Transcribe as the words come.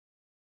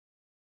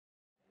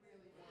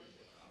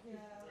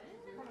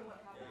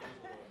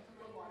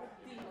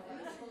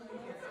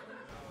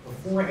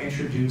Before I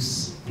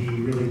introduce the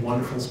really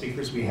wonderful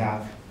speakers we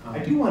have, I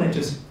do want to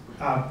just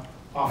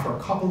offer a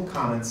couple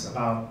comments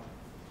about,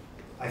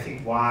 I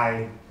think,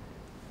 why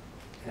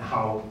and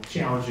how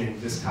challenging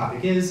this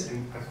topic is,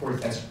 and of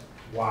course that's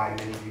why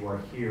many of you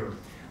are here.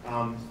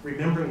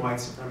 Remembering white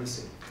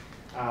supremacy,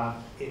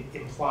 it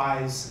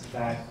implies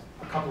that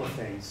a couple of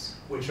things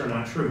which are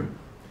not true.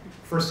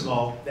 First of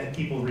all, that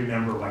people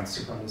remember white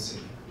supremacy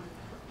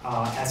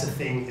as a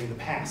thing in the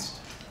past,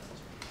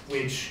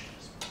 which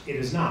it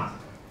is not.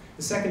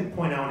 The second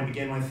point I want to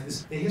begin with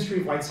is the history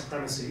of white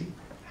supremacy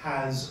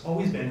has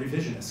always been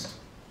revisionist.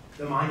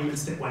 The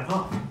monuments that went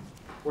up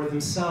were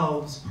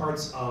themselves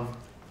parts of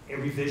a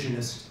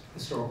revisionist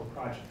historical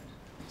project.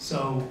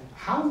 So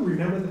how we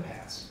remember the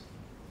past,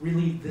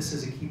 really this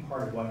is a key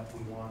part of what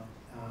we want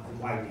and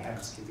why we have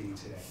this convening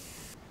today.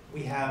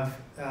 We have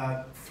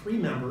 3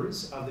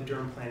 members of the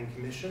Durham Planning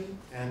Commission,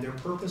 and their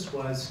purpose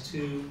was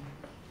to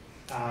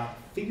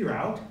figure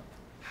out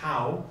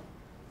how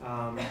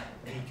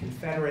the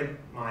Confederate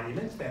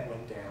monument that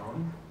went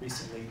down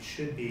recently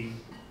should be,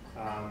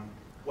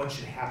 what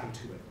should happen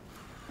to it.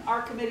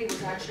 Our committee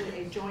was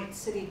actually a joint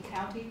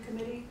city-county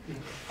committee,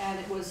 and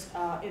it was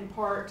in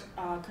part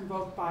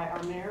convoked by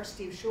our mayor,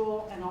 Steve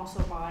Schul, and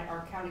also by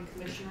our county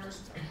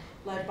commissioners,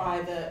 led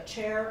by the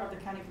chair of the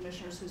county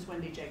commissioners, who's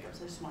Wendy Jacobs.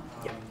 I just want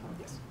to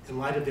yes. In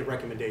light of the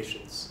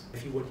recommendations,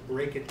 if you would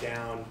break it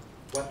down,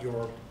 what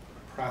your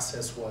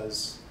process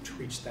was to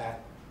reach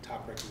that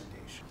top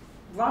recommendation.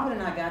 Robin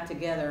and I got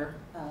together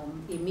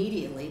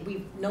immediately.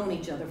 We've known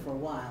each other for a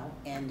while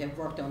and have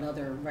worked on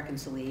other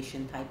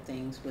reconciliation type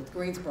things with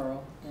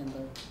Greensboro and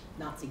the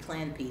Nazi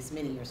Klan piece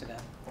many years ago.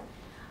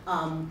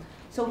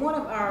 So one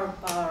of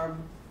our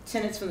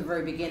tenets from the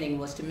very beginning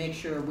was to make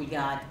sure we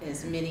got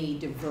as many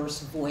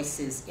diverse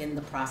voices in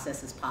the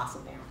process as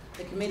possible.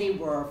 The committee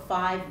were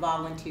 5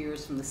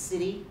 volunteers from the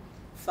city,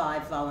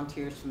 5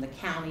 volunteers from the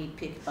county,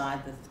 picked by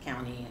the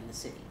county and the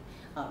city.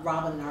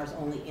 Robin and ours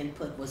only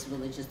input was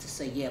really just to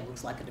say, yeah, it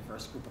looks like a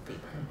diverse group of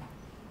people.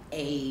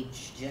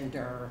 Age,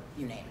 gender,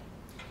 you name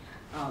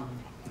it.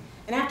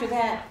 And after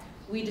that,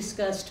 we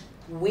discussed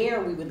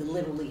where we would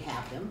literally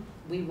have them.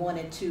 We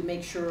wanted to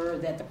make sure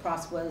that the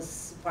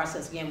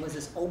process again was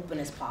as open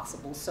as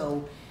possible.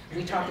 So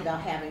we talked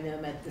about having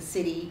them at the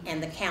city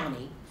and the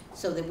county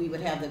so that we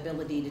would have the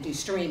ability to do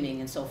streaming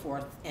and so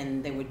forth,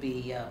 and there would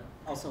be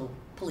also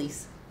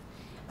police.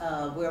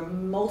 Where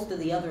most of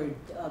the other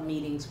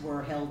meetings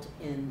were held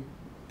in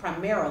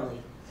primarily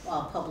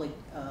public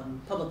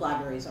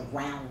libraries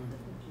around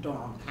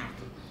Durham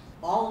County.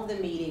 All of the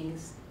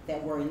meetings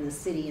that were in the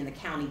city and the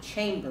county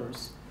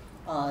chambers,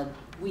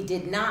 we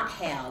did not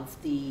have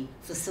the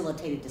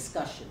facilitated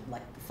discussion,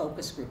 like the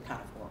focus group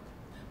kind of work,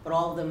 but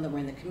all of them that were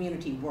in the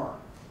community were.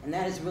 And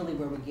that is really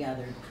where we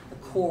gathered the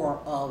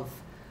core of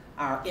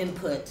our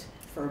input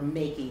for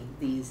making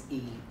these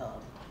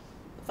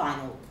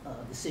final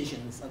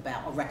decisions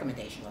about, or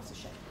recommendations, let's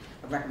just say,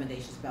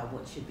 recommendations about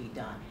what should be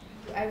done.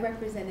 I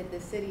represented the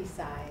city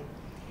side,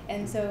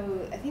 and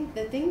so I think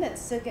the thing that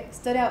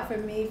stood out for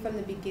me from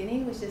the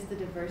beginning was just the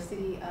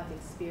diversity of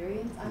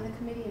experience on the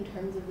committee in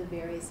terms of the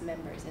various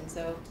members. And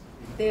so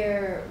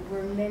there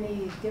were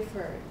many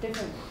different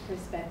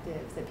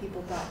perspectives that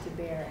people brought to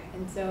bear.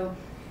 And so,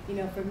 you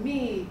know, for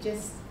me,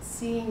 just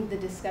seeing the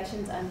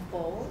discussions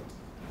unfold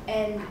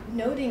and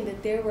noting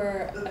that there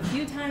were a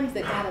few times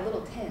that got a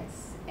little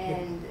tense.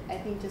 And I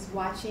think just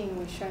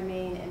watching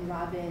Charmaine and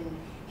Robin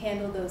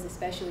handle those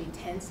especially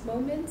tense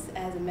moments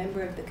as a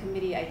member of the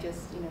committee, I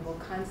just, you know, will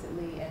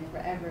constantly and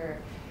forever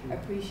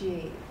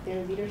appreciate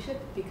their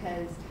leadership,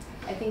 because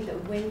I think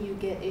that when you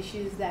get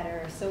issues that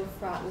are so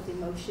fraught with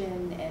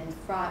emotion and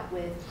fraught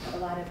with a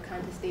lot of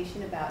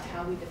contestation about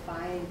how we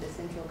define the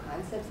central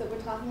concepts that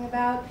we're talking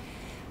about,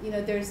 you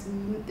know, there's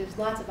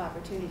lots of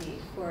opportunity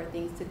for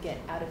things to get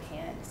out of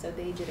hand. So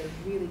they did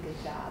a really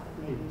good job of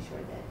making sure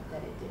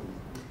that it didn't.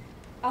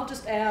 I'll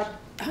just add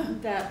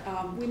that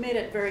we made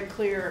it very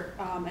clear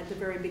at the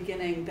very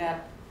beginning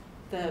that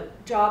the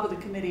job of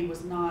the committee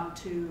was not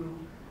to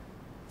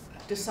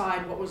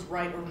decide what was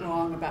right or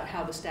wrong about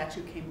how the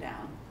statute came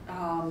down.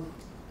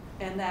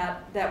 And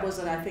that was,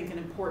 I think, an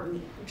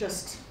important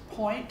just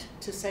point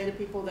to say to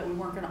people that we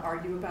weren't going to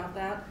argue about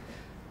that.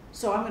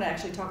 So I'm going to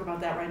actually talk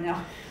about that right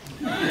now,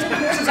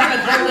 since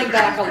I've been holding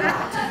back a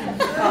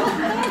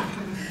lot.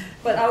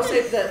 But I would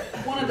say that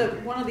one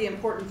of the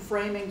important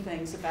framing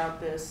things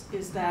about this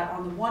is that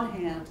on the one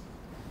hand,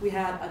 we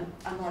had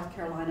a North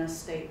Carolina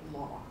state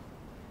law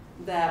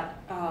that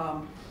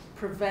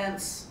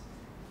prevents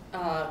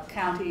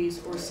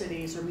counties or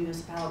cities or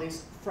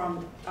municipalities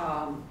from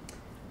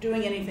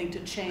doing anything to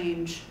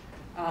change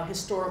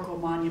historical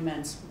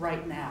monuments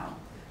right now.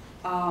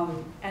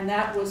 And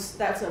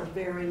that's a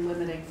very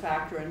limiting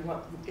factor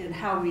in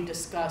how we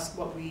discussed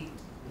what we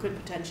could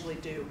potentially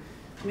do.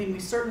 I mean, we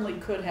certainly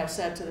could have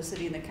said to the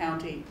city and the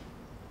county,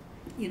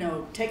 you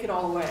know, take it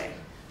all away,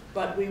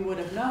 but we would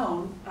have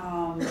known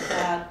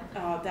that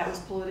that was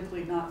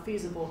politically not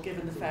feasible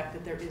given the fact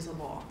that there is a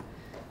law.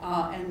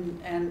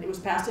 And it was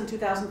passed in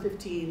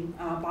 2015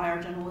 by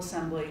our General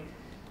Assembly,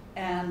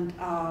 And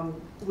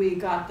we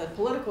got the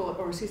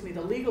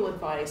the legal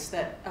advice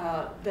that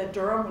that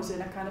Durham was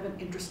in a kind of an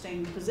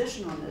interesting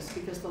position on this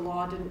because the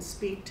law didn't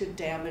speak to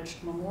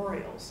damaged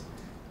memorials.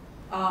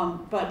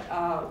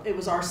 But it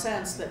was our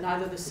sense that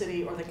neither the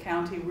city or the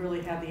county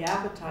really had the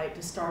appetite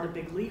to start a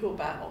big legal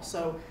battle.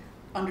 So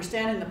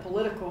understanding the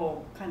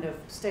political kind of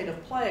state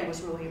of play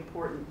was really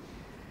important.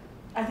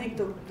 I think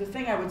the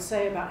thing I would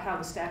say about how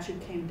the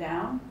statute came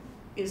down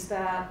is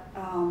that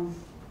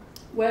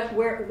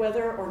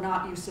whether or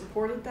not you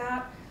supported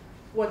that,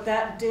 what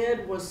that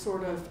did was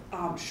sort of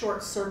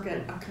short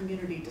circuit a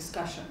community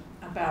discussion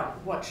about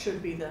what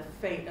should be the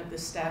fate of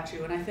this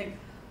statue. And I think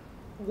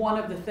one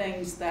of the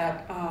things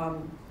that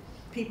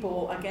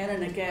people again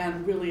and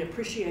again really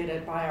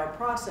appreciated by our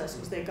process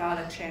was they got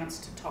a chance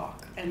to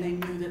talk and they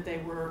knew that they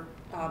were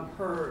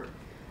heard.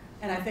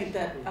 And I think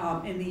that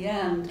in the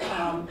end,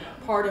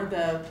 part of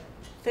the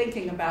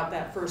thinking about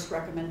that first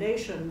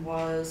recommendation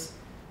was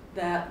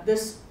that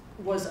this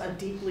was a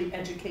deeply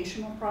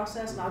educational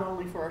process, not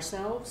only for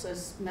ourselves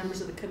as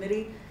members of the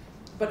committee,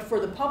 but for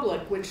the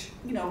public, which,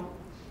 you know,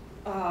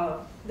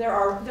 there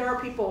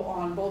are people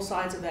on both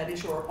sides of that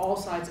issue, or all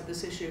sides of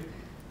this issue,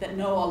 that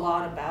know a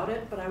lot about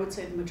it, but I would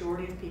say the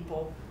majority of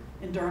people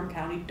in Durham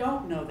County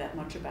don't know that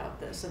much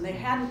about this, and they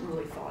hadn't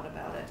really thought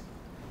about it.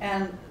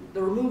 And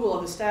the removal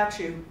of the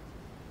statue,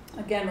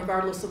 again,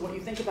 regardless of what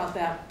you think about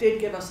that, did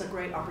give us a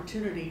great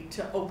opportunity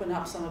to open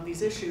up some of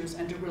these issues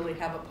and to really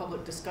have a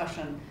public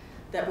discussion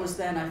that was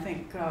then, I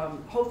think,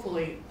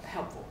 hopefully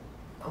helpful.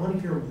 I want to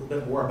hear a little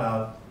bit more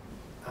about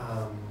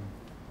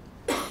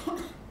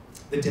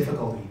the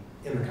difficulty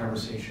in the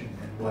conversation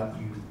and what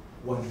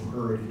you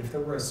heard, and if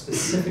there were a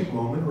specific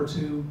moment or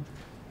two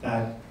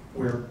that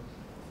where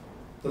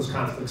those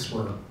conflicts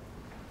were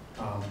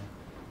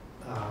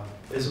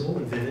visible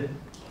and vivid,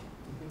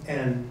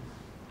 and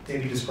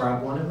maybe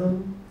describe one of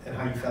them and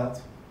how you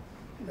felt,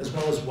 as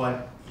well as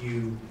what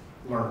you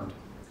learned.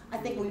 I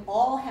think we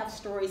all have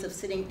stories of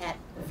sitting at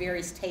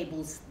various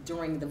tables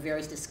during the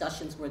various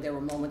discussions where there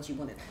were moments you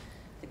wanted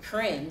to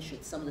cringe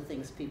at some of the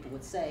things people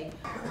would say.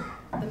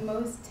 The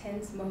most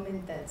tense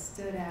moment that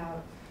stood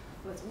out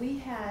was we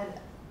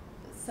had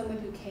someone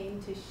who came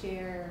to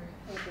share,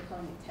 I don't know if we're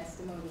calling it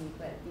testimony,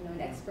 but you know,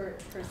 an expert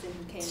person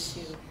who came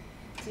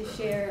to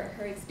share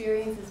her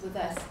experiences with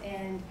us,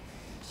 and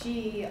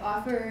she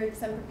offered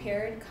some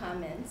prepared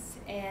comments,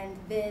 and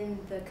then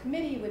the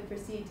committee would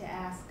proceed to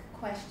ask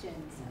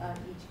questions of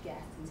each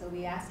guest. And so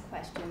we asked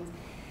questions,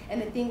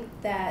 and I think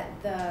that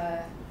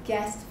the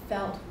guest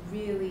felt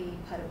really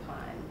put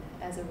upon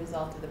as a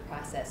result of the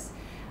process.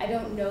 I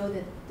don't know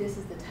that this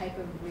is the type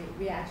of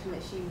reaction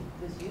that she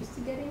was used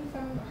to getting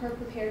from her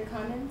prepared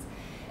comments.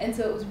 And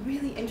so it was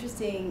really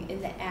interesting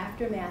in the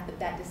aftermath of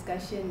that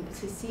discussion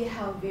to see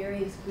how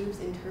various groups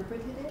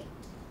interpreted it.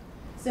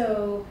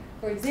 So,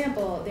 for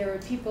example, there were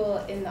people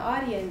in the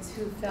audience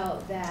who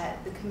felt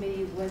that the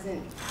committee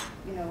wasn't,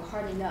 you know,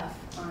 hard enough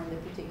on the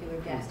particular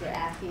guest, or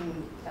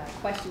asking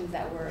questions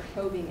that were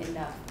probing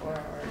enough, or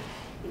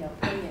you know,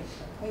 poignant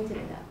or pointed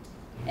enough.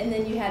 And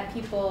then you had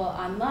people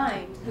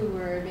online who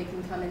were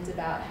making comments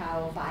about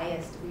how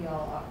biased we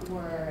all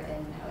were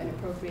and how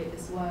inappropriate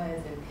this was.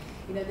 And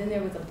you know, then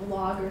there was a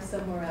blogger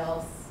somewhere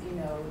else, you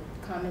know,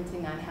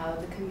 commenting on how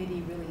the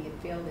committee really had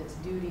failed its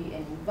duty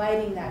in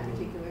inviting that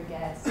particular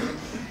guest and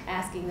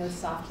asking those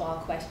softball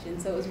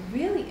questions. So it was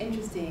really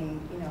interesting,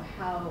 you know,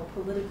 how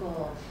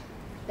political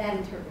that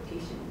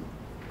interpretation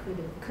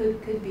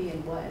could be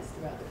and was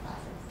throughout the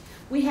process.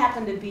 We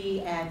happened to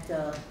be at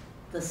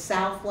the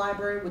South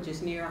Library, which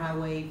is near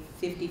Highway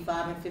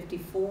 55 and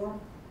 54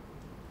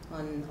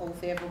 on Old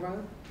Fayetteville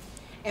Road.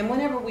 And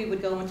whenever we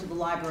would go into the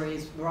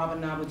libraries,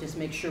 Robin and I would just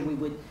make sure we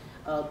would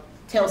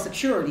tell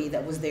security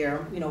that was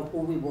there, you know, who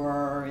we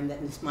were, and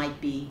that this might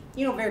be,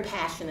 you know, very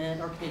passionate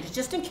or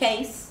just in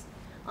case.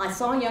 I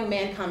saw a young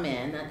man come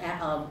in,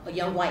 a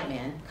young white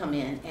man come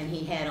in, and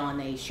he had on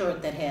a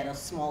shirt that had a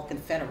small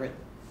Confederate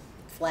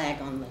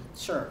flag on the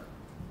shirt.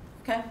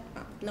 Okay,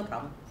 no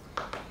problem.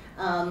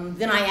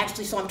 Then I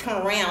actually saw him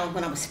turn around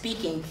when I was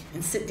speaking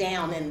and sit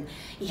down, and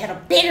he had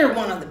a bigger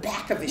one on the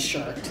back of his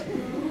shirt.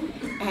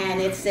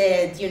 And it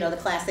said, you know, the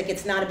classic,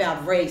 it's not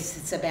about race,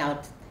 it's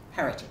about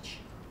heritage.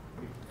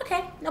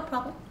 Okay, no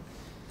problem.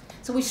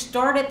 So we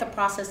started the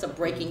process of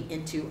breaking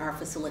into our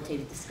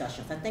facilitated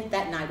discussions. I think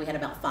that night we had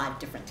about 5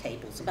 different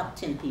tables, about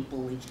 10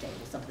 people each table,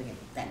 something of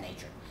that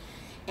nature.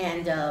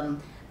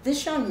 And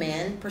this young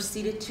man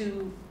proceeded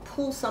to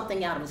pull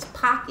something out of his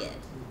pocket.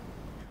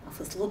 I was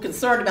a little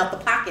concerned about the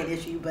pocket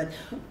issue, but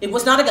it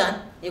was not a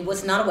gun. It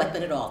was not a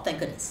weapon at all, thank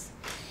goodness.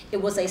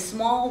 It was a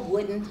small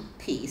wooden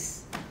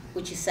piece,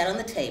 which he set on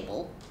the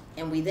table,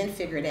 and we then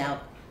figured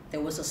out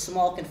there was a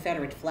small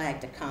Confederate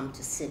flag to come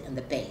to sit in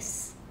the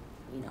base,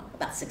 you know,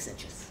 about 6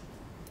 inches.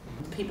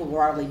 People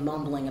were already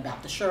mumbling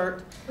about the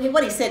shirt.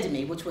 What he said to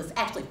me, which was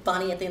actually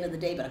funny at the end of the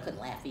day, but I couldn't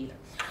laugh either.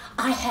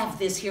 I have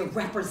this here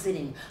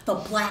representing the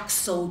black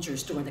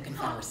soldiers during the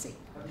Confederacy.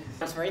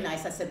 That's very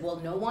nice. I said, well,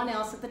 no one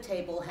else at the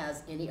table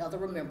has any other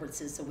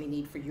remembrances, so we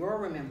need for your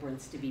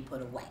remembrance to be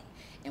put away.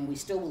 And we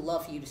still would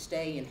love for you to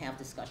stay and have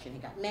discussion. He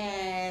got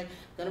mad,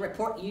 gonna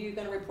report you,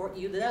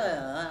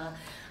 blah.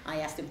 I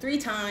asked him 3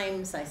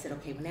 times. I said,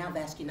 okay, well, now I've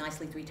asked you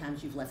nicely 3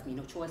 times. You've left me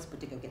no choice but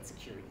to go get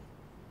security.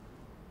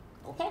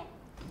 Okay.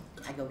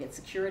 I go get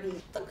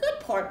security. The good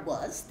part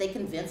was they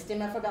convinced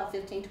him after about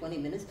 15, 20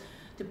 minutes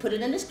to put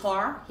it in his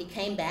car. He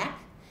came back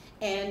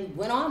and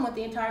went on with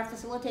the entire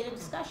facilitated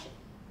discussion.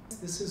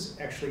 This is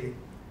actually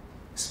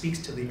speaks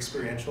to the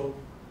experiential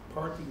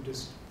part that you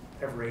just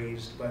have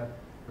raised, but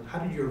how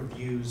did your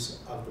views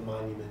of the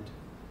monument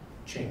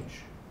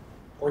change?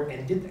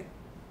 And did they?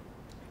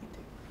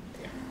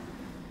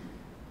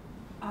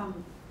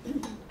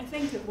 I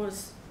think it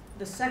was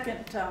the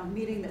second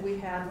meeting that we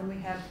had when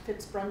we had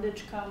Fitz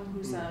Brundage come,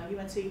 who's a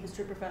UNC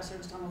history professor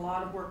who's done a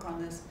lot of work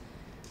on this.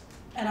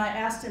 And I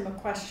asked him a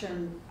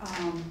question,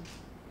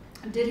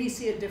 did he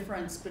see a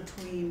difference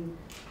between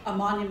a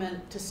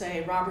monument to,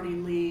 say, Robert E.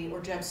 Lee or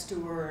Jeb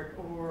Stuart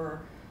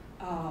or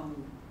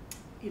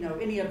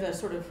any of the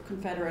sort of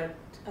Confederate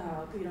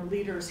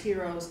leaders,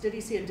 heroes? Did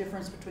he see a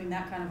difference between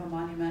that kind of a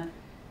monument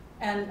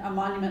and a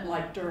monument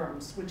like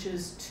Durham's, which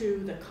is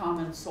to the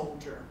common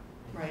soldier,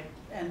 right?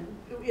 And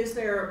is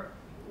there,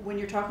 when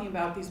you're talking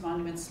about these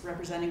monuments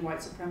representing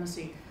white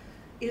supremacy,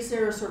 is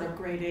there a sort of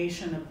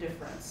gradation of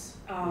difference?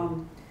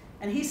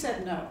 And he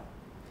said no,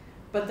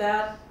 but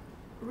that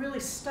really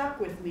stuck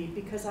with me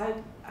because I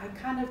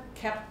kind of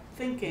kept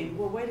thinking,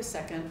 well, wait a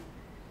second,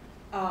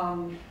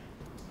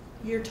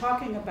 you're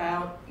talking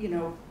about,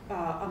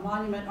 a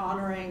monument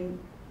honoring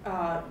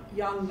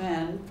young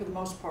men, for the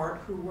most part,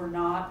 who were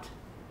not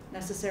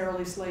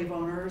necessarily slave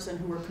owners and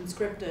who were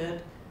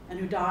conscripted and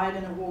who died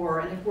in a war.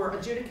 And if we're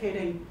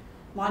adjudicating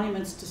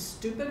monuments to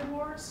stupid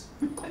wars,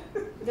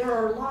 there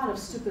are a lot of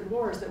stupid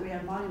wars that we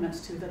have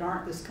monuments to that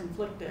aren't this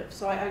conflictive.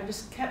 So I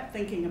just kept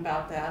thinking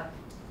about that.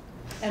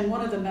 And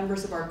one of the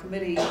members of our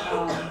committee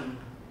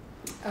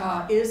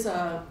is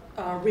a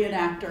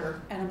reenactor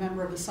and a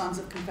member of the Sons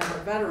of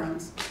Confederate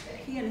Veterans.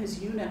 He and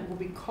his unit will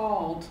be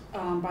called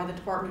by the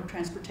Department of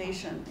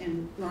Transportation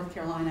in North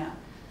Carolina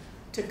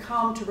to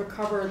come to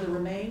recover the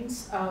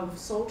remains of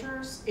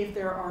soldiers if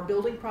there are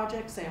building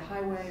projects, say a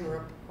highway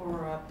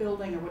or a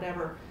building or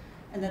whatever,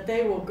 and that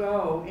they will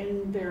go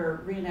in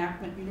their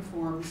reenactment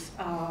uniforms,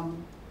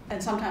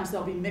 and sometimes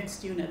they'll be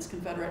mixed units,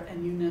 Confederate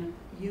and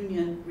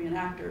Union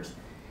reenactors,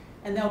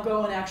 and they'll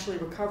go and actually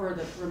recover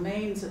the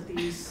remains of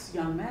these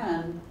young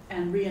men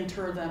and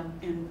reinter them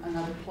in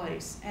another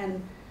place.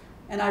 And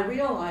I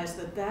realized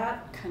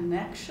that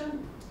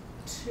connection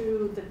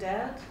to the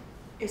dead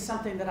is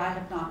something that I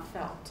have not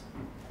felt,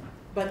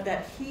 but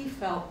that he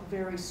felt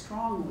very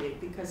strongly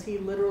because he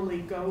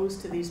literally goes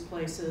to these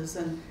places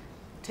and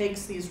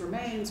takes these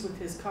remains with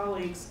his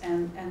colleagues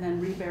and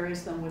then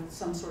reburies them with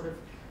some sort of,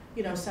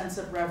 sense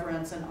of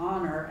reverence and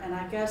honor. And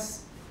I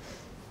guess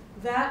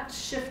that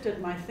shifted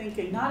my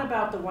thinking, not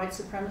about the white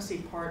supremacy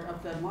part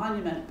of the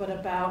monument, but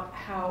about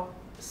how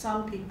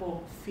some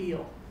people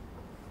feel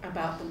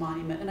about the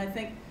monument. And I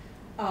think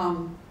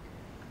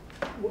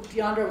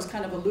Deondra was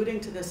kind of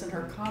alluding to this in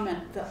her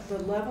comment, the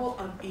level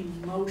of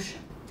emotion,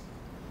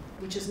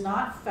 which is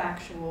not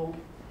factual,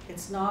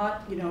 it's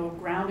not,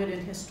 grounded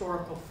in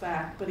historical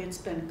fact, but it's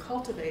been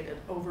cultivated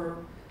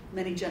over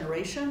many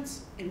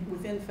generations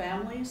within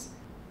families.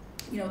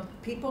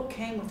 People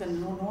came with an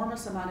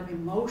enormous amount of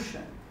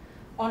emotion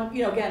on,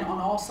 again, on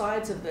all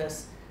sides of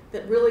this,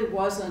 that really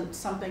wasn't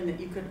something that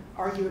you could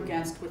argue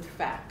against with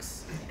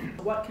facts.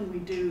 What can we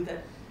do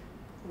that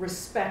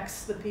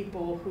respects the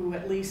people who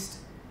at least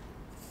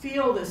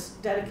feel this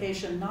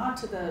dedication, not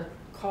to the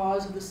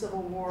cause of the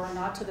Civil War,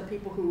 not to the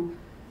people who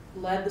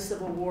led the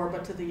Civil War,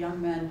 but to the young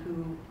men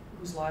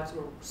whose lives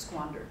were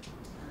squandered?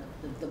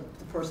 The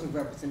person who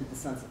represented the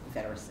Sons of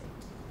Confederacy.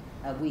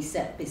 We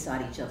sat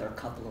beside each other a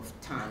couple of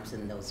times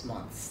in those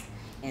months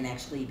and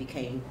actually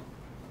became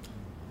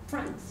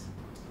friends.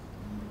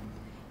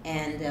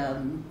 And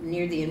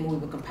near the end, when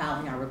we were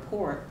compiling our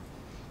report,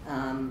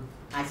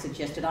 I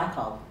suggested I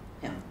call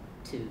him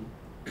to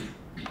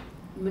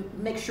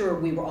make sure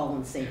we were all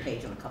on the same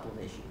page on a couple of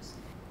issues.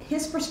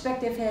 His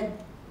perspective had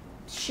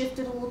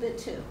shifted a little bit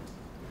too.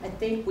 I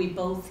think we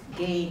both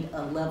gained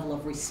a level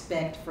of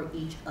respect for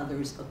each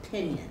other's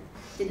opinion.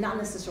 Did not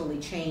necessarily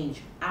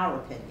change our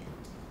opinion,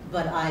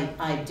 but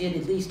I did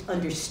at least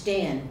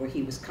understand where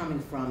he was coming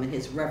from and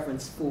his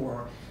reverence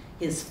for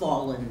his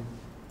fallen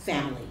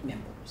family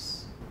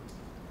members.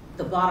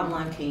 The bottom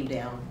line came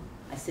down,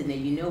 I said,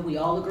 now we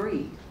all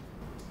agreed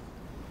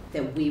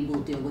that we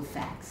will deal with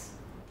facts.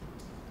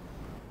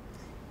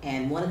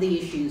 And one of the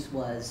issues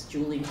was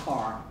Julian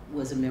Carr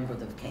was a member of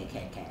the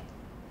KKK.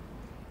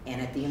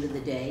 And at the end of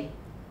the day,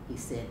 he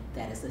said,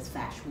 that is a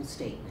factual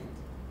statement.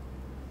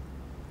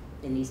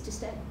 It needs to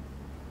stay.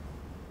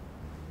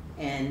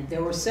 And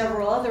there were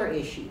several other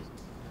issues,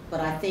 but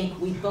I think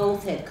we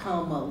both had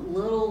come a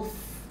little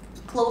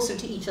closer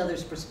to each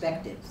other's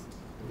perspectives.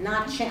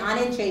 I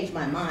didn't change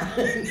my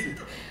mind,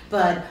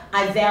 but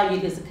I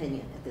valued his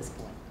opinion at this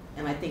point,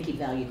 and I think he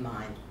valued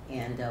mine.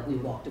 And we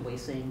walked away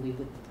saying we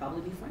would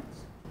probably be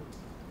friends.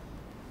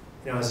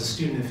 You know, as a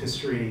student of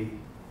history,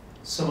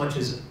 so much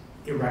is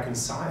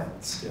irreconciled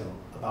still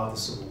about the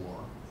Civil War,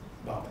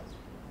 about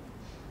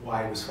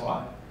why it was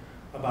fought,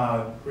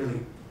 about really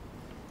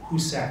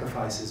whose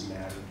sacrifices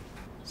mattered.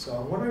 So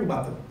I'm wondering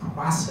about the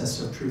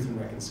process of truth and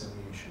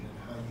reconciliation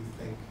and how you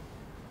think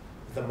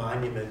the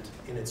monument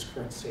in its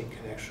current state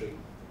can actually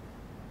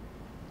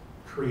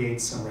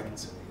create some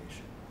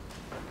reconciliation.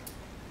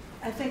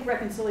 I think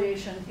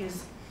reconciliation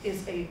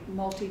is a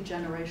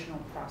multi-generational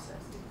process.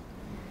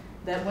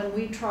 That when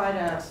we try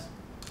to,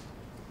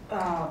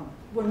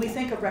 when we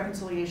think of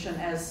reconciliation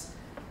as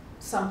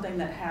something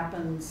that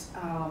happens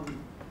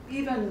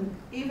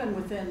even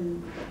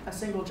within a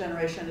single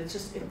generation, it's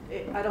just,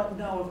 I don't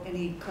know of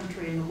any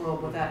country in the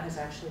world where that has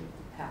actually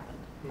happened.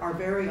 Our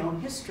very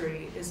own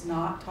history is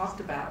not talked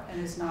about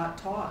and is not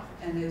taught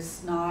and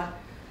is not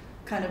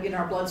kind of in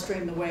our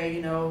bloodstream the way,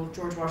 you know,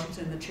 George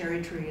Washington and the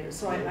cherry tree is.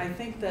 So I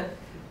think that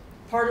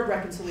part of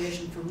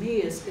reconciliation for me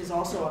is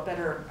also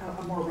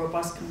a more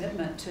robust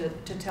commitment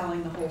to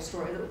telling the whole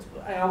story.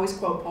 I always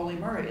quote Pauli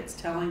Murray, it's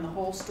telling the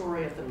whole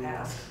story of the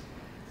past.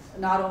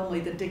 Not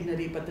only the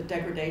dignity, but the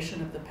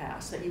degradation of the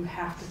past, that you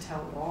have to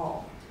tell it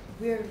all.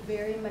 We're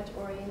very much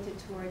oriented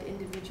toward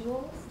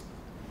individuals,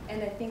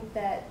 and I think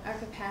that our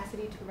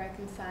capacity to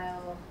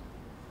reconcile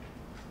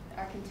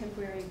our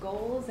contemporary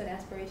goals and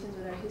aspirations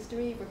with our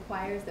history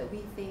requires that we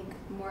think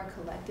more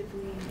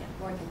collectively,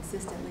 more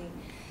consistently.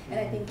 And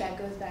I think that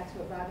goes back to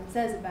what Robin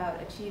says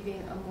about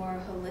achieving a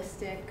more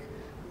holistic,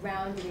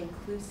 rounded,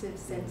 inclusive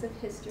sense of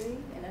history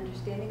and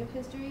understanding of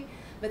history,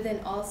 but then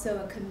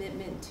also a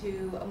commitment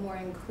to a more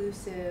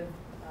inclusive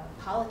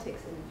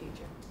politics in the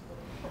future.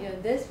 You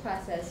know, this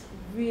process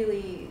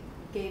really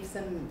gave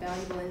some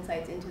valuable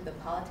insights into the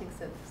politics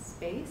of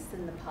space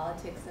and the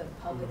politics of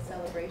public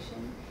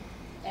celebration.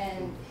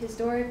 And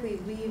historically,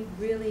 we've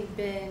really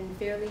been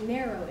fairly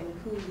narrow in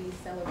who we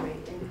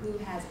celebrate and who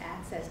has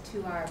access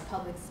to our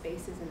public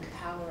spaces and the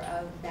power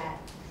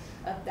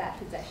of that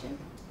possession.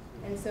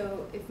 And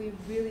so if we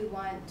really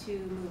want to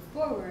move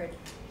forward,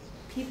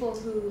 people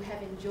who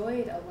have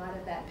enjoyed a lot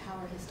of that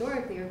power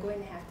historically are going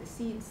to have to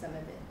cede some of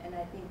it. And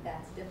I think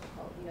that's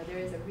difficult. You know, there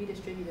is a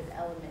redistributive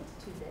element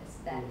to this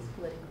that is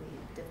politically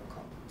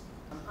difficult.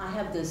 I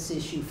have this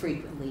issue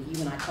frequently.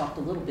 You and I talked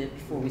a little bit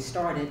before we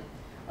started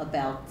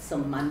about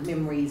some of my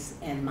memories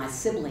and my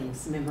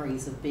siblings'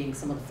 memories of being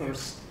some of the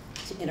first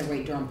to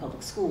integrate Durham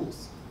Public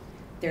Schools.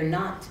 They're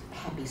not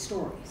happy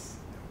stories.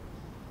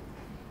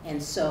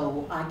 And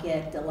so I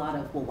get a lot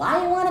of, well, why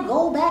do you want to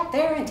go back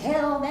there and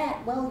tell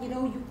that? Well, you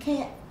know, you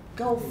can't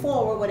go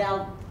forward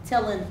without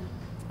telling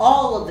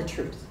all of the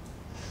truth.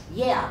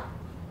 Yeah,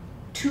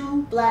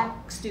 2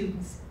 black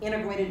students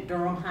integrated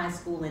Durham High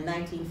School in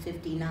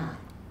 1959,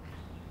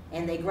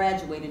 and they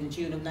graduated in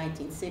June of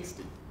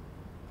 1960.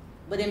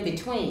 But in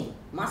between,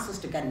 my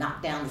sister got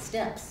knocked down the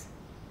steps,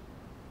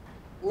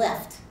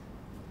 left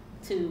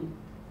to,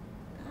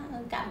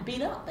 got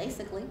beat up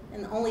basically.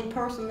 And the only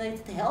person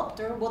that helped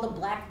her were the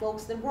black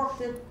folks that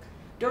worked at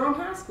Durham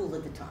High School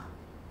at the time.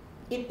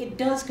 It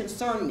does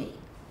concern me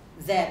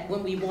that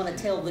when we want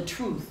to tell the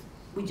truth,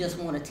 we just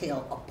want to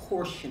tell a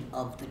portion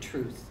of the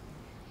truth.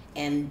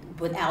 And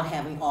without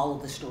having all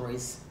of the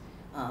stories,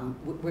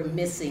 we're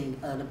missing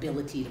an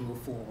ability to move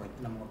forward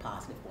in a more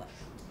positive way.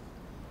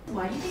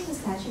 Why do you think the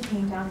statue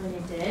came down when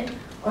it did?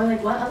 Or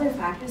like what other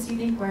factors do you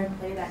think were in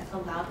play that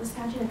allowed the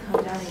statue to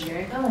come down a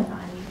year ago and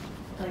not any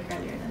like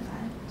earlier than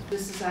that?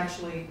 This is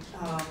actually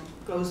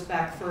goes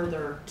back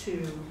further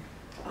to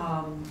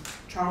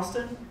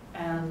Charleston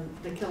and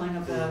the killing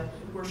of the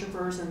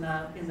worshipers in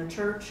the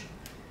church,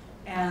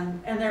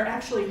 and there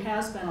actually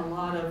has been a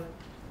lot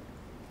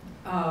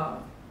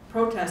of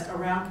protest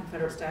around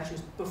Confederate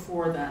statues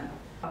before then.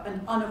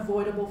 An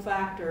unavoidable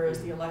factor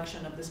is the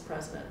election of this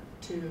president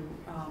to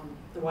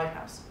the White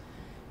House.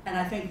 And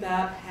I think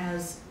that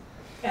has,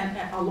 and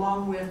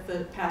along with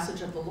the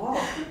passage of the law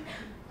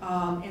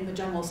in the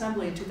General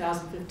Assembly in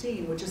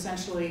 2015, which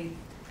essentially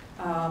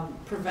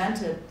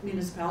prevented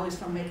municipalities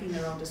from making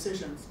their own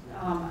decisions.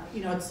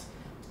 You know, it's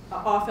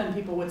often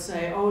people would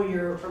say, oh,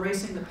 you're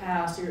erasing the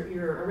past,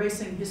 you're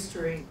erasing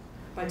history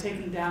by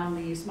taking down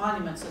these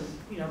monuments. And,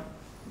 you know,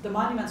 the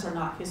monuments are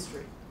not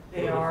history.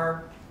 They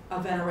are a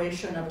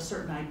veneration of a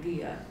certain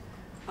idea.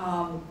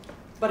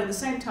 But at the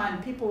same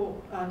time,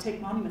 people take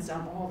monuments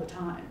down all the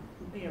time.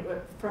 You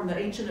know, from the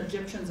ancient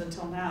Egyptians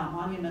until now,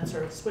 monuments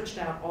are switched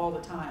out all the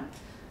time.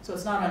 So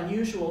it's not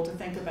unusual to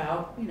think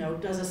about, you know,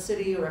 does a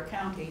city or a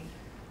county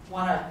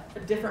want a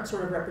different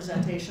sort of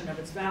representation of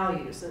its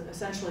values?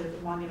 Essentially, the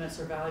monuments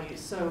are values.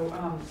 So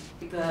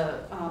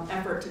the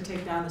effort to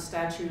take down the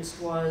statues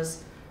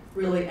was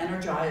really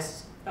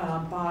energized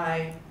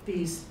by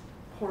these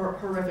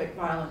horrific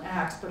violent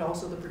acts, but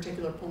also the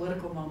particular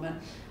political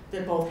moment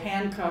that both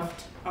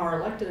handcuffed our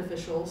elected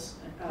officials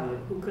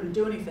who couldn't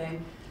do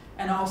anything,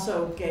 and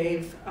also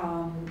gave,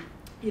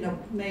 you know,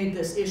 made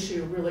this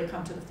issue really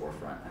come to the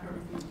forefront. I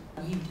don't know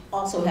if you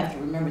also have to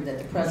remember that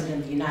the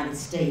President of the United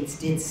States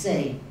did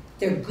say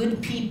they're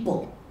good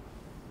people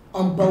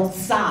on both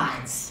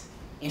sides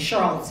in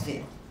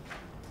Charlottesville.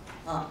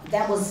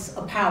 That was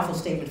a powerful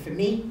statement for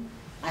me.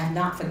 I have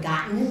not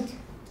forgotten it,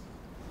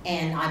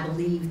 and I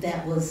believe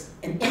that was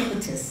an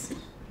impetus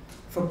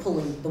for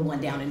pulling the one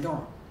down in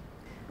Durham.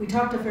 We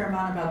talked a fair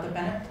amount about the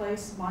Bennett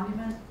Place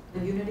Monument,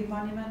 the Unity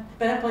Monument.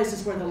 Bennett Place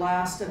is where the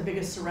last and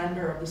biggest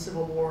surrender of the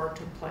Civil War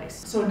took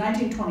place. So in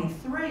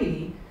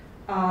 1923,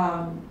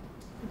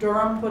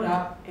 Durham put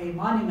up a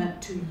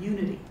monument to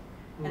unity.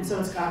 And so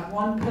it's got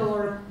one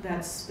pillar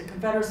that's the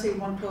Confederacy,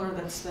 one pillar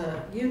that's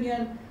the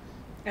Union,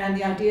 and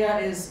the idea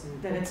is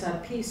that it's a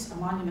peace, a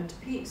monument to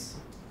peace.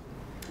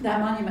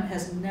 That monument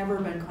has never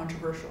been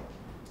controversial.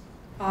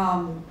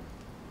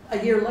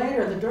 A year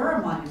later, the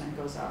Durham Monument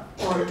goes up,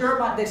 or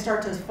they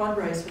start to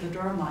fundraise for the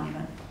Durham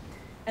Monument.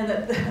 And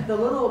the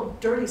little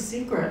dirty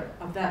secret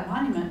of that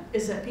monument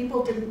is that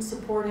people didn't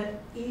support it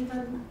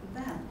even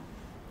then.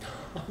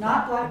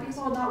 Not black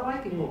people, not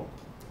white people.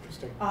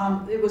 Interesting.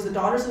 It was the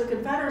Daughters of the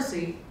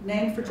Confederacy,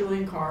 named for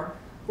Julian Carr,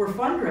 were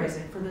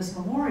fundraising for this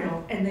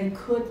memorial, and they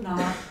could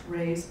not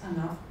raise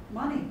enough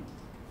money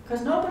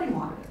because nobody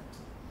wanted it.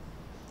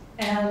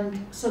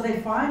 And so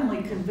they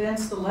finally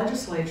convinced the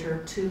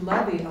legislature to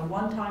levy a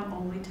one-time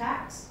only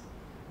tax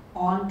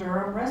on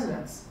Durham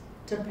residents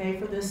to pay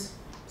for this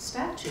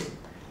statue.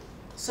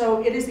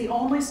 So it is the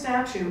only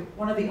statue,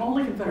 one of the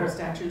only Confederate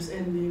statues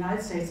in the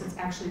United States that's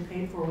actually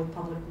paid for with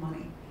public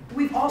money.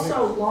 We've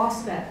also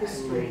lost that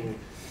history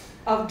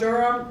of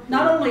Durham,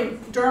 not only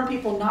Durham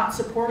people not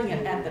supporting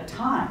it at the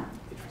time,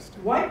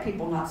 white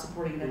people not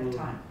supporting it at the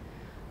time,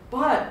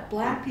 but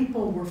black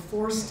people were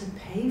forced to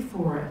pay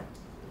for it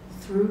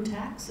through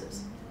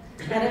taxes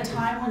at a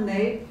time when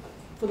they,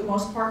 for the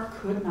most part,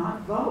 could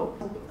not vote.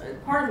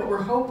 Part of what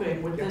we're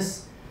hoping with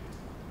this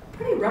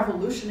pretty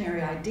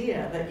revolutionary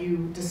idea that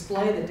you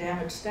display the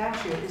damaged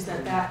statue is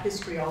that that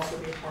history also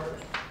be a part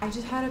of it. I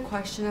just had a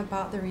question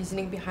about the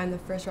reasoning behind the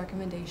first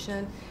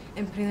recommendation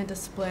and putting the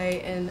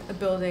display in a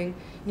building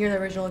near the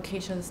original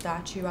location of the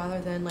statue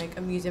rather than like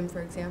a museum,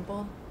 for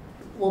example.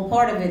 Well,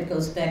 part of it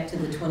goes back to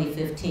the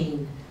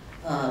 2015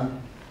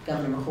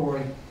 Governor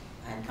McCrory,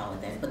 I'd call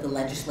it that, but the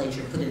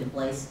legislature put into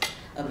place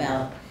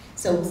about,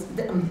 so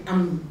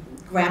I'm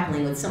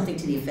grappling with something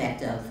to the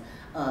effect of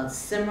a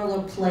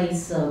similar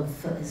place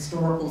of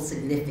historical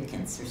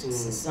significance or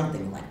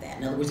something like that.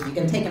 In other words, if you're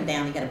going to take them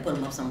down, you got to put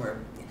them up somewhere.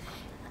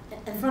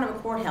 In front of a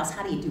courthouse,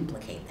 how do you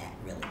duplicate that,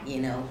 really?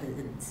 You know,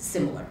 it's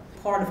similar.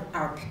 Part of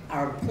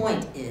our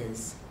point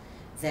is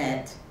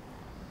that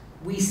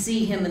we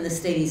see him in the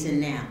state he's in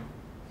now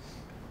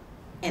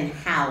and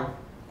how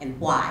and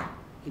why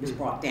he was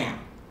brought down.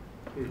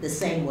 The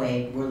same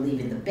way we're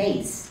leaving the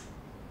base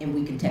and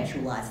we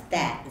contextualize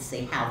that and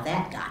say how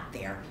that got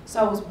there. So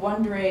I was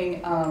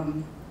wondering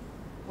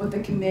what the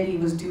committee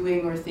was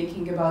doing or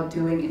thinking about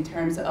doing in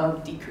terms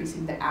of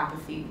decreasing the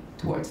apathy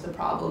towards the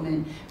problem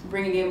and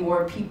bringing in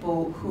more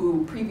people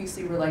who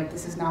previously were like,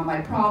 this is not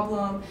my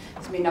problem,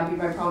 this may not be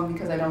my problem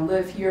because I don't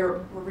live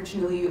here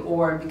originally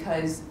or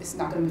because it's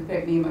not going to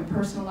affect me in my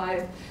personal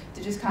life,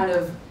 to just kind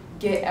of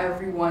get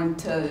everyone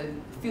to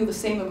feel the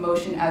same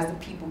emotion as the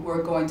people who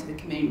are going to the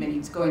committee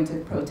meetings, going to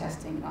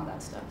protesting and all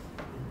that stuff.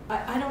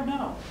 I don't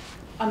know.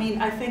 I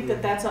mean, I think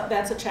that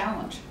that's a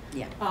challenge.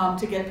 Yeah.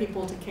 To get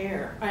people to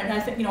care. And I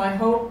think, you know, I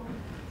hope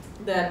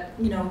that,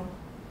 you know,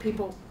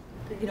 people,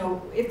 you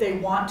know, if they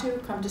want to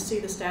come to see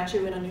the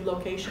statue in a new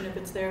location, if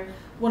it's there.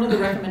 One of the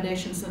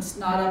recommendations that's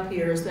not up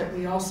here is that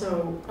we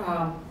also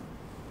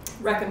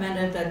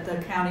recommended that the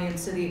county and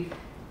city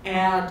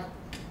add,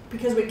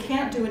 because we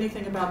can't do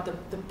anything about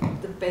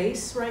the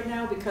base right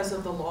now because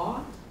of the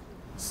law.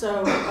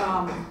 So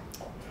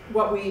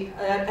what we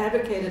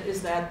advocated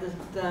is that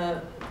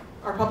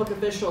our public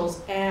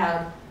officials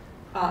add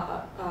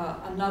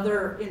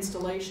another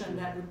installation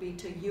that would be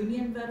to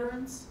Union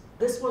veterans.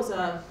 This was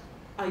a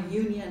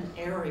Union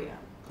area,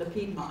 the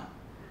Piedmont.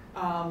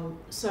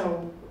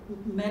 So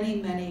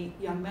many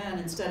young men,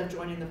 instead of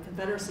joining the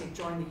Confederacy,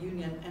 joined the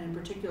Union, and in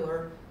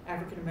particular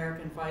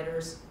African-American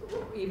fighters,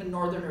 even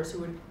Northerners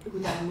who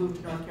then moved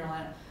to North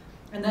Carolina.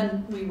 And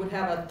then we would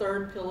have a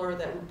third pillar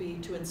that would be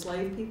to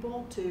enslave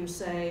people, to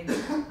say,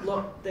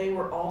 look, they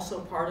were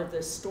also part of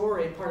this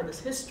story, part of this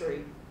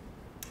history.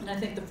 And I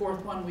think the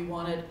fourth one we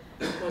wanted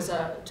was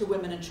to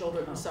women and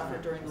children who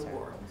suffered during the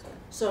war.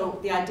 So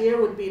the idea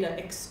would be to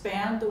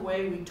expand the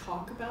way we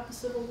talk about the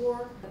Civil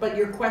War. But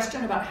your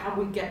question about how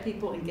we get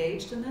people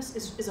engaged in this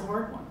is a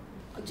hard one.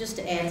 Just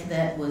to add to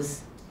that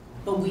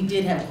but we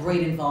did have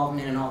great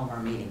involvement in all of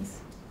our meetings.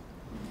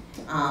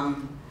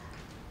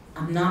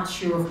 I'm not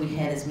sure if we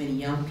had as many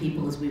young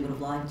people as we would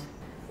have liked.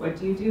 What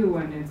do you do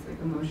when it's like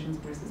emotions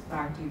versus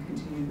fact? Do you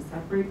continue to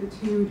separate the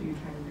two? Do you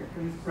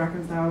try to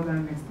reconcile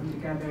them, mix them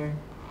together?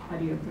 How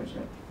do you approach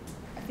it?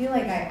 I feel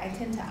like I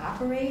tend to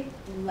operate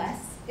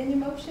less in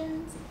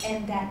emotions,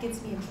 and that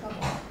gets me in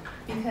trouble.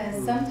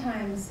 Because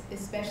sometimes,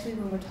 especially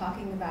when we're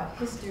talking about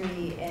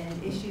history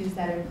and issues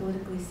that are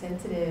politically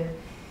sensitive,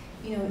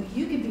 you know,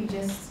 you could be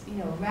just, you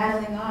know,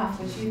 rattling off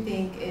what you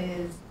think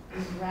is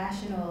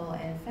rational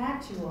and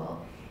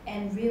factual.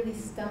 and really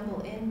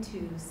stumble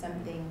into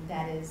something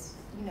that is,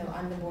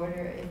 on the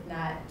border, if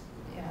not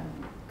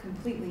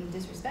completely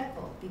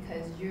disrespectful,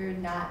 because you're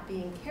not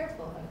being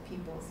careful of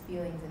people's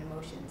feelings and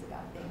emotions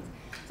about things.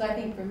 So I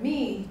think for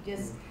me,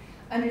 just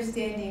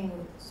understanding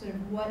sort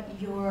of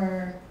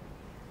where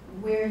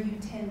you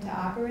tend to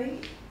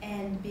operate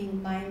and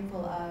being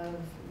mindful of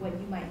what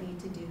you might need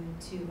to do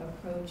to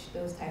approach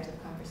those types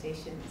of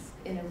conversations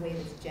in a way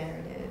that's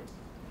generative.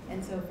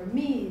 And so for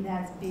me,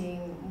 that's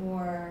being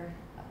more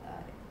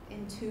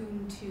in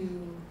tune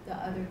to the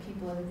other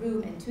people in the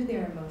room and to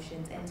their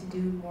emotions, and to do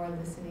more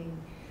listening.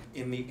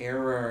 In the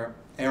era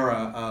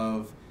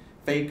of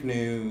fake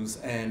news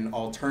and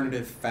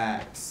alternative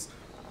facts,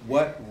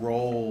 what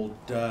role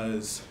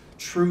does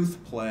truth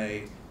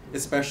play,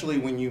 especially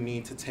when you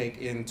need to take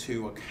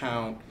into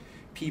account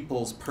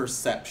people's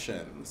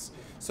perceptions?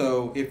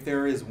 So if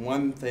there is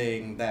one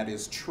thing that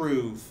is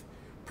truth,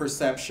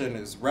 perception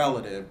is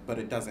relative, but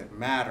it doesn't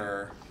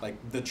matter, like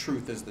the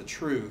truth is the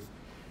truth.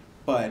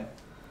 But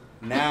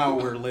now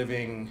we're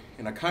living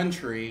in a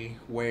country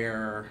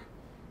where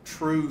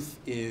truth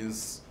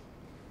is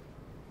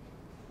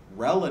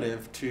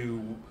relative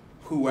to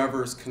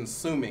whoever's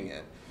consuming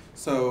it.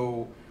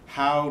 So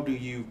how do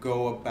you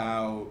go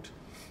about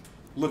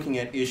looking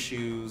at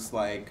issues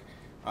like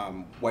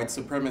white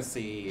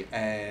supremacy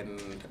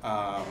and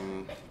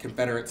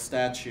Confederate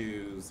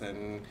statues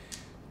and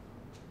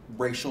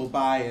racial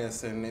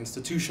bias and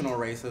institutional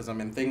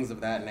racism and things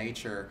of that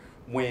nature,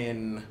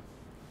 when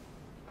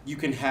you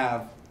can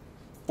have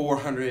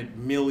 400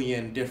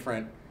 million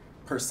different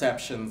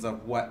perceptions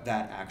of what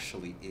that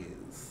actually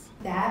is?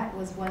 That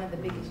was one of the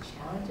biggest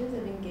challenges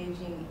of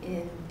engaging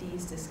in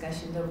these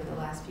discussions over the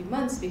last few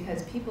months,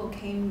 because people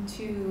came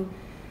to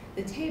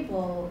the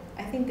table.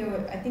 I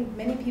think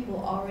many people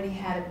already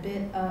had a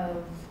bit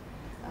of,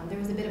 there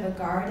was a bit of a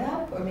guard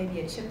up, or maybe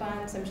a chip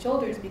on some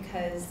shoulders,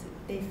 because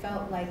they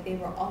felt like they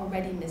were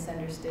already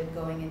misunderstood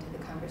going into the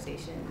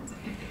conversations.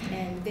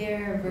 And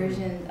their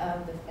version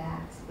of the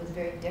facts was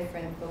very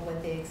different from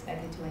what they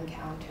expected to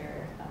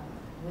encounter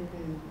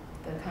within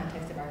the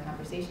context of our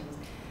conversations.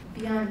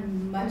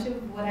 Beyond much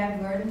of what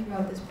I've learned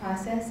throughout this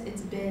process,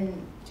 it's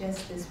been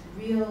just this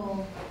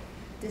real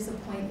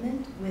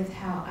disappointment with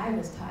how I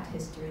was taught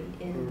history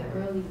in the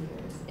early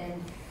years.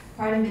 And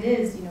part of it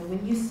is,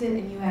 when you sit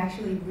and you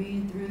actually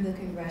read through the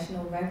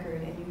congressional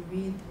record and you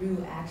read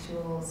through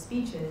actual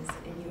speeches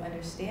and you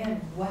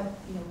understand what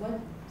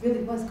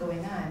really was going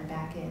on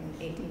back in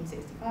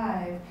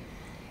 1865,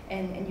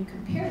 and you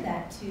compare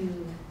that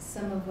to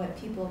some of what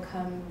people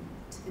come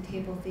to the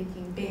table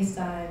thinking based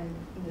on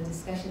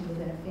discussions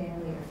within a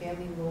family or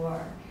family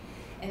lore.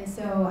 And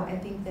so I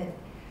think that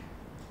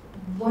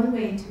one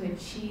way to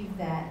achieve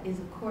that is,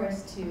 of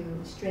course,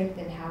 to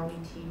strengthen how we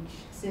teach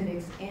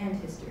civics and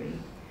history,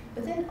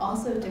 but then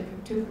also to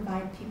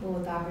provide people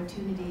with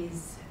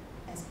opportunities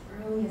as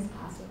early as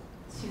possible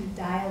to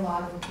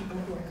dialogue with people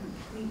who are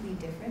completely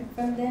different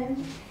from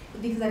them.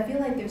 Because I feel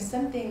like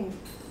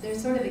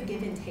there's sort of a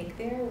give and take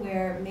there,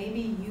 where maybe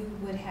you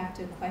would have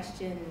to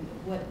question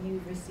what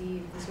you've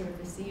received, the sort of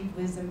received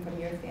wisdom from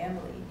your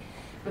family,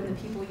 from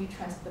the people you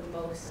trust the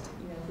most,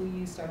 who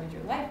you started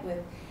your life with.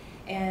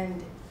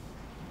 And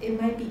it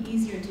might be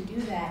easier to do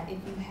that if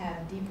you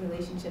have deep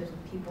relationships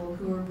with people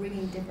who are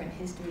bringing different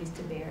histories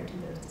to bear to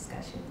those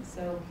discussions.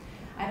 So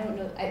I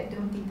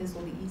don't think this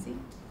will be easy.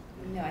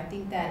 I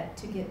think that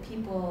to get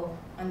people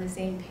on the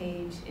same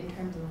page in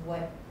terms of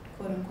what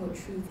quote-unquote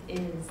truth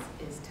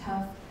is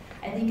tough.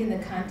 I think in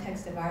the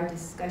context of our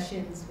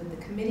discussions with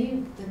the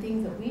committee, the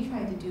things that we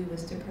tried to do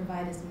was to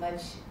provide as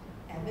much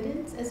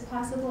evidence as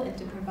possible and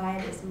to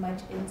provide as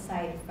much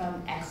insight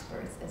from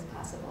experts as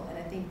possible. And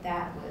I think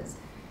that was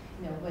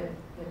what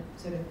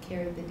sort of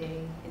carried the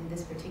day in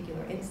this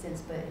particular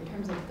instance. But in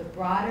terms of the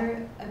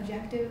broader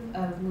objective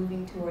of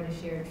moving toward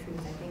a shared truth,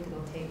 I think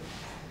it'll take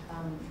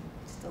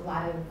just a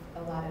lot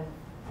of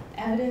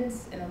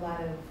evidence and a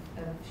lot of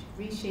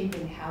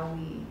reshaping how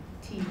we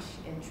teach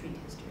and treat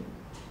history.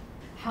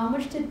 How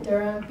much did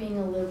Durham being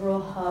a liberal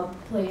hub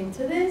play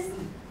into this?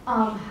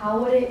 How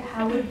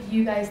would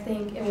you guys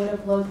think it would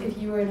have looked if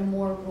you were in a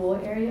more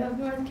rural area of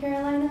North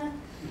Carolina?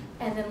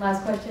 And then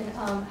last question,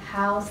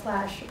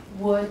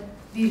 would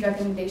these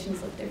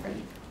recommendations look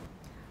different?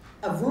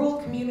 A rural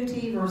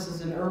community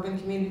versus an urban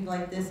community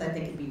like this, I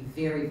think it'd be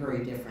very,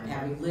 very different.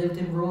 Having lived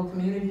in rural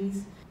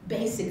communities,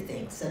 basic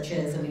things such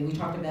as, we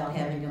talked about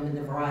having them in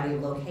a variety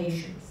of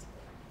locations.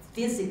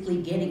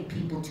 Physically getting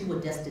people to a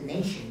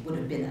destination would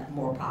have been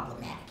more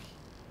problematic.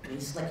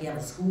 It's like you have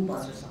a school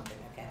bus or something,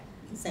 okay?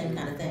 Same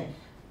kind of thing.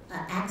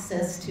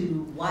 Access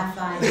to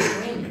Wi-Fi and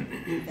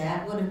streaming,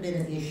 that would have been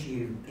an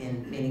issue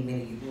in many,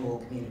 many rural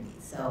communities.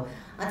 So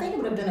I think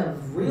it would have been a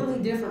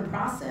really different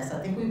process.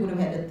 I think we would have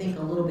had to think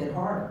a little bit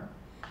harder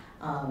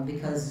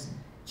because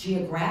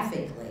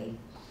geographically,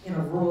 in a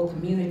rural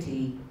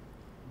community,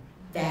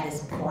 that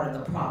is part of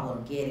the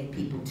problem, getting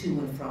people to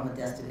and from a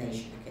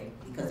destination, okay?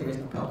 Because there is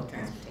no public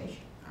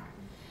transportation.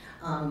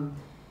 All right.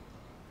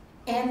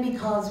 And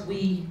because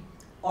we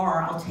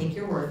are, I'll take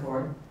your word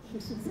for it,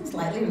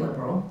 slightly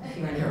liberal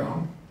here in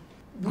Durham,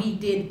 we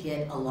did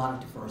get a lot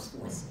of diverse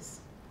voices.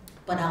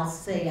 But I'll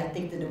say, I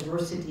think the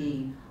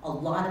diversity, a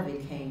lot of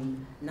it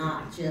came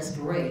not just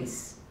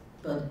race,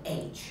 but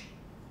age.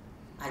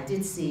 I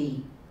did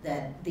see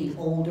that the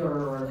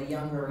older or the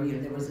younger,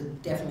 there was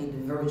definitely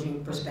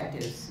diverging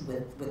perspectives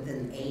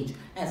within age,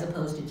 as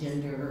opposed to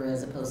gender, or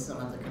as opposed to some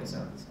other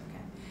concerns.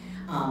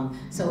 Okay,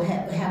 so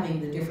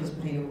having the difference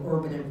between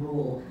urban and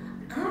rural,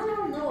 I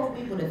don't know if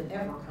we would have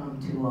ever come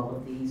to all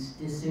of these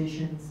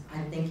decisions.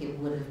 I think it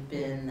would have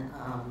been,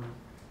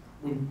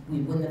 we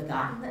wouldn't have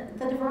gotten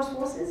the diverse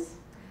voices.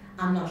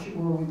 I'm not sure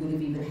we would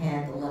have even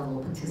had the level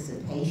of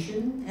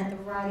participation at the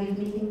variety of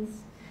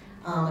meetings.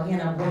 Again,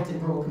 I've worked in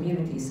rural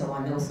communities, so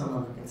I know some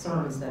of the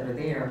concerns that are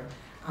there.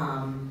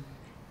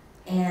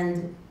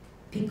 And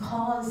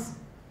because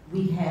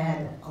we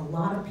had a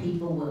lot of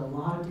people with a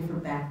lot of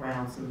different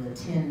backgrounds, and the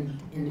 10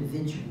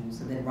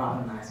 individuals, and then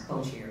Robin and I as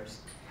co-chairs,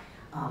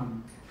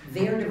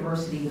 their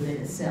diversity within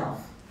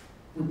itself,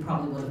 we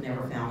probably would have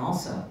never found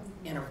also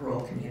in a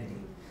rural community.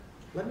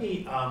 Let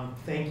me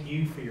thank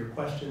you for your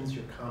questions,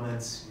 your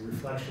comments, your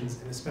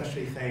reflections, and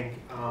especially thank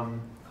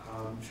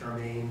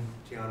Charmaine,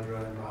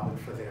 Deondra, and Robin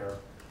for their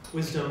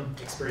wisdom,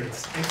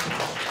 experience. Thanks so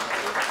much.